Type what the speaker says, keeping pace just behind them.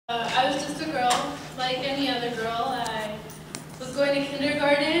just a girl, like any other girl. I was going to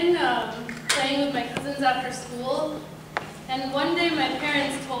kindergarten, playing with my cousins after school, and one day my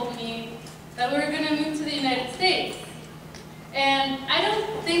parents told me that we were going to move to the United States. And I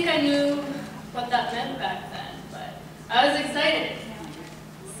don't think I knew what that meant back then, but I was excited.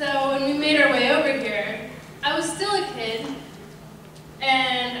 So when we made our way over here, I was still a kid,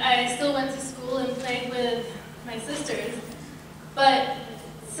 and I still went to school and played with my sisters. But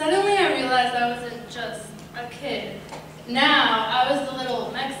suddenly I realized I wasn't just a kid. Now I was the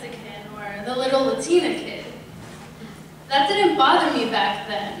little Mexican or the little Latina kid. That didn't bother me back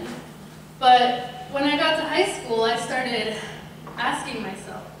then. But when I got to high school, I started asking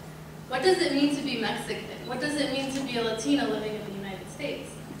myself, what does it mean to be Mexican? What does it mean to be a Latina living in the United States?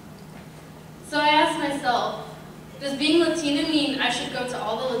 So I asked myself, does being Latina mean I should go to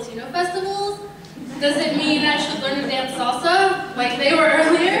all the Latino festivals? Does it mean I should learn to dance salsa, like they were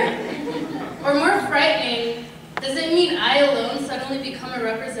earlier? Or more frightening, does it mean I alone suddenly become a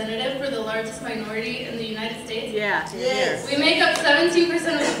representative for the largest minority in the United States? Yeah. Yes. We make up 17%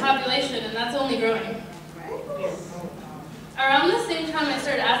 of the population, and that's only growing. Around the same time I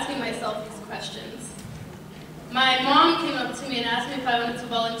started asking myself these questions, my mom came up to me and asked me if I wanted to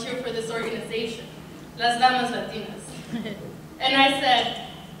volunteer for this organization, Las Damas Latinas. And I said,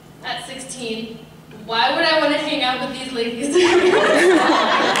 at 16, why would I want to hang out with these ladies? Well,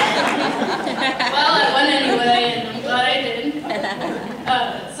 I went anyway, and I'm glad I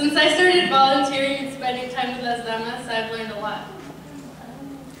did. Since I started volunteering and spending time with Las Damas, I've learned a lot.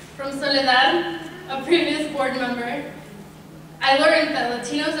 From Soledad, a previous board member, I learned that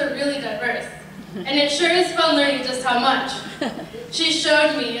Latinos are really diverse, and it sure is fun learning just how much. She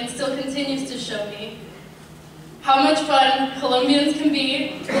showed me, and still continues to show me, how much fun Colombians can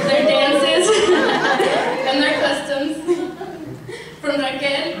be with their dances and their customs. From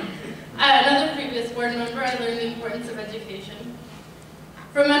Raquel, another previous board member, I learned the importance of education.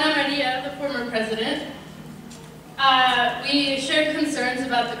 From Ana Maria, the former president, we shared concerns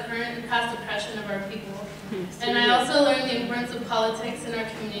about the current and past oppression of our people. And I also learned the importance of politics in our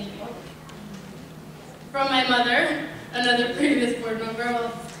community. From my mother, another previous board member,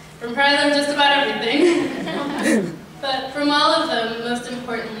 well, from her I learned just about everything. But from all of them, most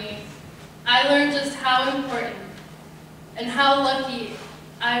importantly, I learned just how important and how lucky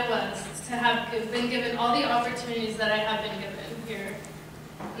I was to have been given all the opportunities that I have been given here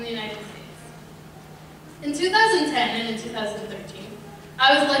in the United States. In 2010 and in 2013,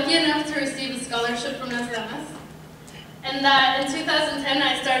 I was lucky enough to receive a scholarship from Las Damas, and that in 2010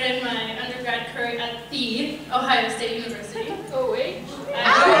 I started my undergrad career at the Ohio State University. Oh wait.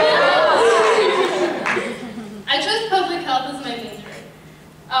 I chose public health as my major.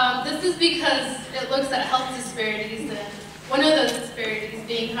 This is because it looks at health disparities, and one of those disparities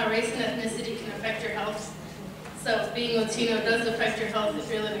being how race and ethnicity can affect your health. So being Latino does affect your health if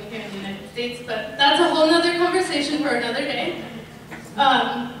you're living here in the United States, but that's a whole nother conversation for another day.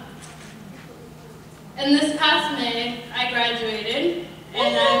 And this past May, I graduated,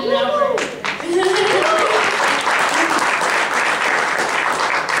 and I'm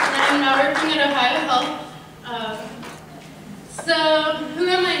now working at Ohio Health. So who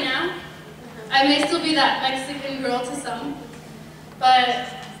am I now? I may still be that Mexican girl to some, but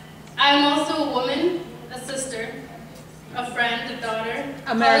I'm also a woman, a sister, a friend, a daughter,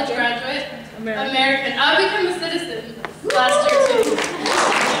 college graduate, American. I'll become a citizen last year too.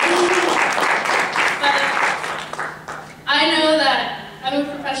 But I know that I'm a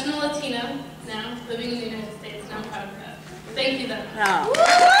professional Latina now, living in the United States, and I'm proud of that. Thank you, then. Oh.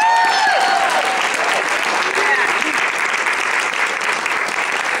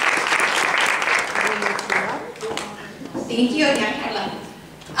 Thank you again, Carla.